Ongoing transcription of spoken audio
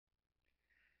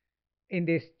In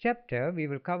this chapter, we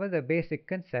will cover the basic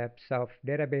concepts of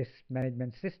database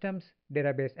management systems,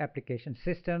 database application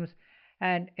systems,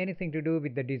 and anything to do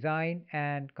with the design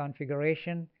and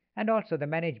configuration, and also the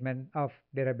management of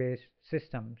database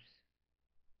systems.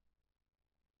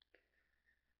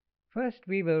 First,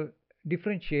 we will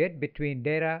differentiate between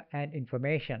data and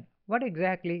information. What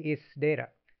exactly is data?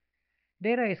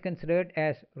 Data is considered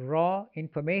as raw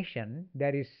information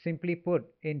that is simply put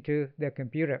into the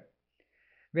computer.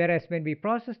 Whereas when we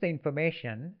process the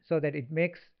information so that it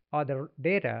makes, or the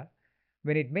data,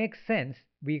 when it makes sense,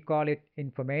 we call it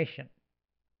information.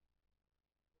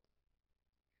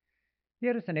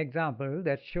 Here is an example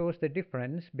that shows the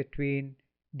difference between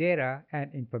data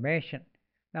and information.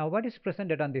 Now, what is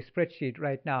presented on this spreadsheet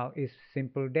right now is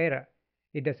simple data.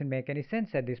 It doesn't make any sense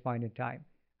at this point in time.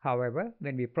 However,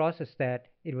 when we process that,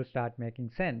 it will start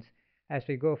making sense. As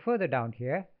we go further down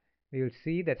here, we will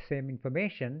see that same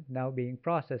information now being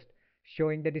processed,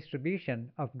 showing the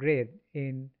distribution of grade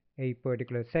in a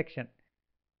particular section.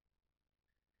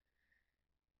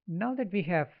 Now that we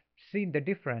have seen the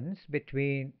difference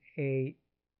between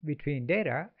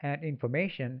data and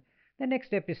information, the next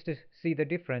step is to see the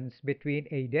difference between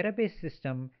a database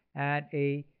system and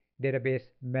a database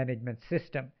management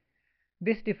system.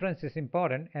 This difference is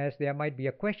important as there might be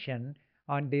a question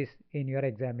on this in your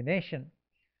examination.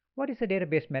 What is a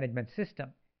database management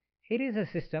system? It is a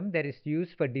system that is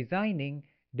used for designing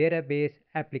database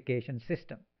application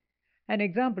system. An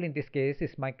example in this case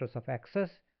is Microsoft Access,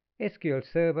 SQL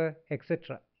Server,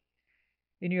 etc.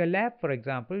 In your lab, for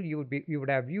example, you would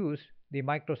have used the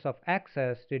Microsoft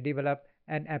Access to develop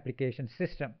an application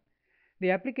system.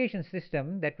 The application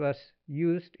system that was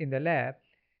used in the lab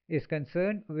is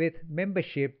concerned with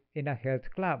membership in a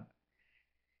health club.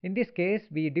 In this case,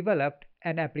 we developed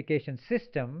an application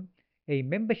system, a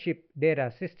membership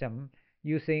data system,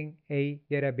 using a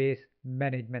database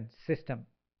management system.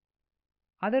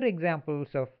 Other examples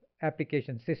of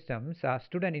application systems are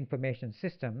student information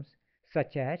systems,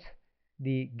 such as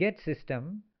the GET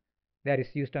system that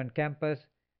is used on campus,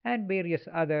 and various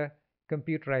other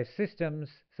computerized systems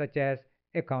such as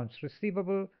accounts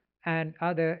receivable and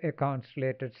other accounts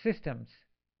related systems.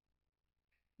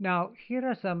 Now, here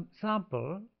are some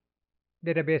sample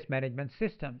database management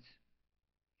systems.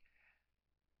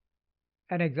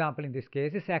 An example in this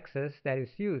case is Access that is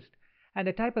used, and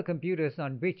the type of computers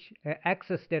on which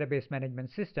Access database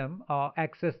management system or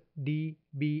Access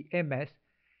DBMS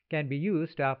can be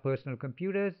used are personal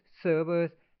computers,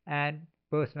 servers, and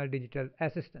personal digital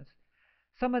assistants.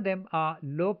 Some of them are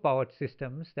low-powered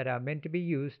systems that are meant to be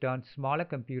used on smaller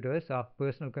computers or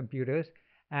personal computers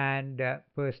and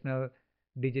personal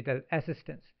digital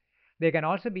assistants. They can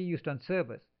also be used on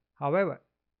servers. However,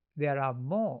 there are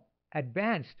more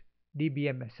advanced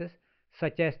DBMSs,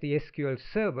 such as the SQL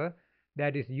Server,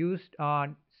 that is used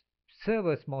on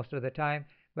servers most of the time,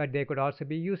 but they could also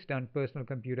be used on personal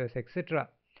computers, etc.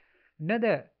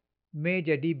 Another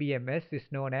major DBMS is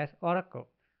known as Oracle.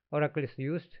 Oracle is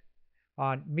used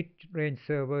on mid-range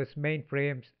servers,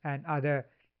 mainframes, and other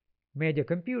major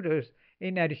computers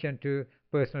in addition to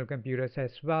personal computers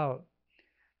as well.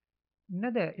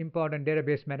 Another important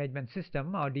database management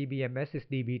system or DBMS is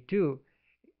DB2.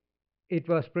 It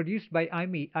was produced by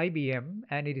IBM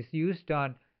and it is used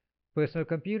on personal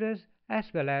computers as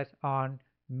well as on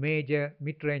major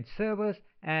mid-range servers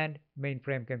and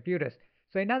mainframe computers.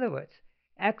 So in other words,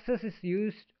 Access is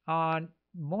used on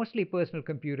mostly personal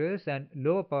computers and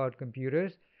lower powered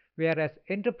computers, whereas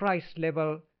enterprise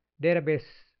level database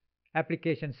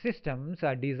application systems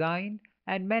are designed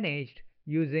and managed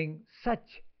using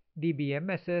such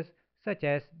DBMSs such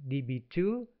as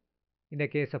DB2 in the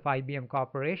case of IBM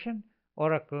Corporation,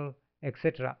 Oracle,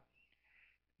 etc.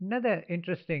 Another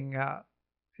interesting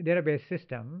database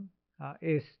system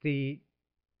is the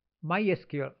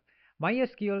MySQL.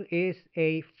 MySQL is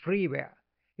a freeware.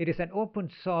 It is an open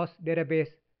source database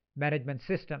management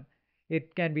system.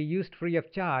 It can be used free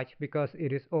of charge because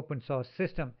it is open source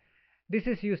system. This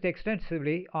is used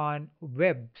extensively on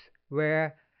webs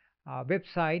where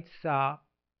websites are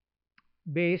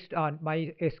based on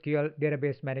MySQL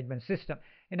database management system.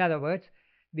 In other words,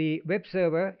 the web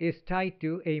server is tied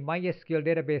to a MySQL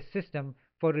database system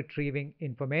for retrieving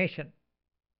information.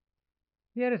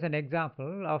 Here is an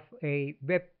example of a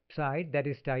website that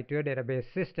is tied to a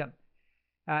database system.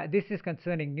 This is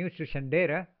concerning nutrition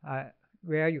data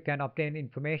where you can obtain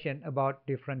information about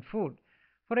different food.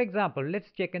 For example,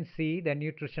 let's check and see the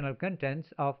nutritional contents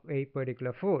of a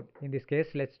particular food. In this case,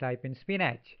 let's type in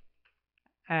spinach.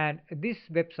 And this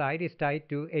website is tied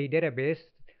to a database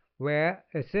where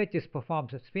a search is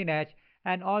performed for spinach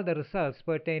and all the results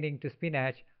pertaining to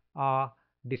spinach are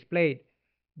displayed.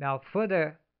 Now,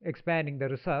 further expanding the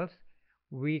results,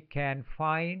 we can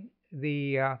find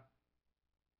the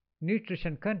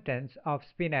nutrition contents of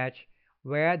spinach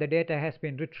where the data has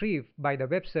been retrieved by the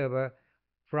web server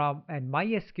from a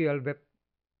MySQL web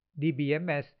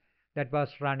DBMS that was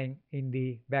running in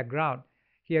the background.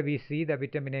 Here we see the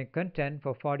vitamin A content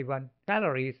for 41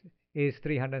 calories is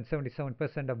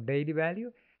 377% of daily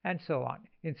value, and so on.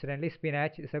 Incidentally,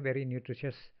 spinach is a very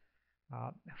nutritious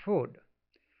food.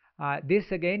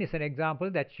 This again is an example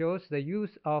that shows the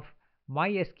use of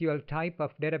MySQL type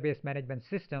of database management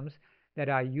systems that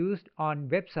are used on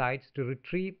websites to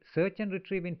search and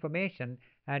retrieve information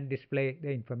and display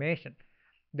the information.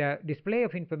 The display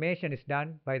of information is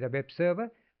done by the web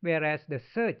server, whereas the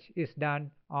search is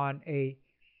done on a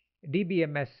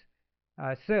DBMS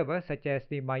server such as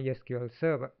the MySQL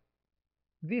server.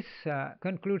 This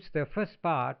concludes the first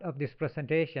part of this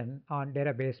presentation on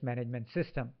database management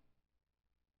system.